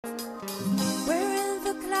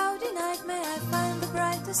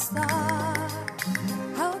to start.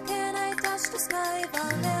 How can I touch the sky if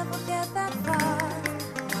I'll never get that far?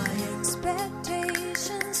 My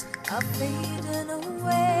expectations are fading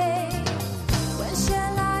away. When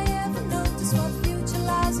shall I ever notice what future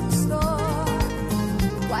lies in store?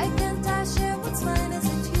 Why can't I share what's mine as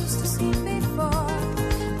it used to seem before?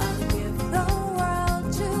 I'll give the world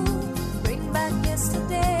to bring back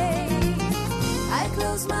yesterday. I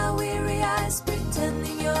close my weary eyes,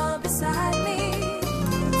 pretending you're beside me,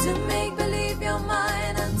 to make believe you're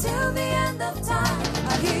mine until the end of time.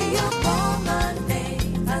 I hear you call my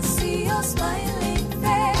name, I see your smiling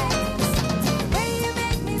face. The way you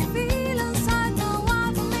make me feel inside, no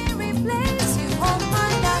other may replace you. On my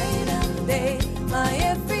night and day, my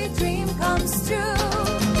every dream comes true.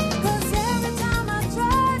 'Cause every time I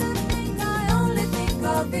try to think, I only think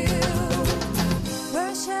of you.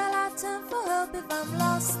 Where shall I turn for help if I'm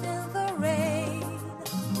lost in the rain?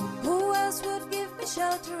 Who else would give me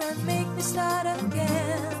shelter and make me start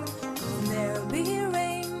again? Will there be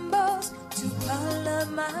rainbows to color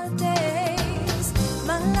my days?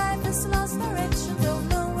 My life has lost direction, don't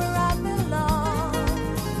know where I belong.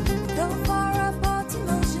 Though far apart,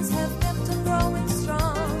 emotions have kept on growing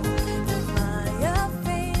strong. Am I a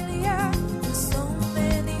failure in so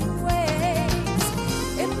many ways?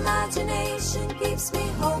 Imagination keeps me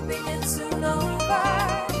hoping it's soon over.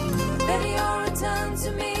 Then you'll return to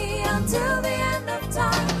me until the end of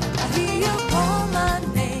time. I hear you call my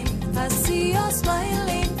name, I see your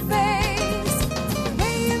smiling face. The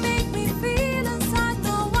way you make me feel inside,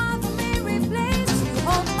 no other may replace you.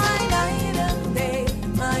 On my night and day,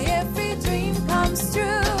 my every dream comes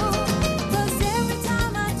true. 'Cause every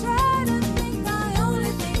time I try to think, I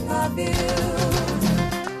only think of you.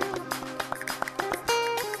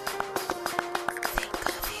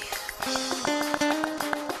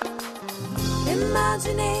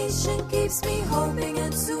 Imagination keeps me hoping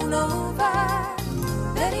it's soon over.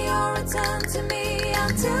 Then you'll return to me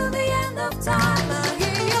until the end of time. I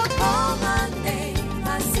hear you call my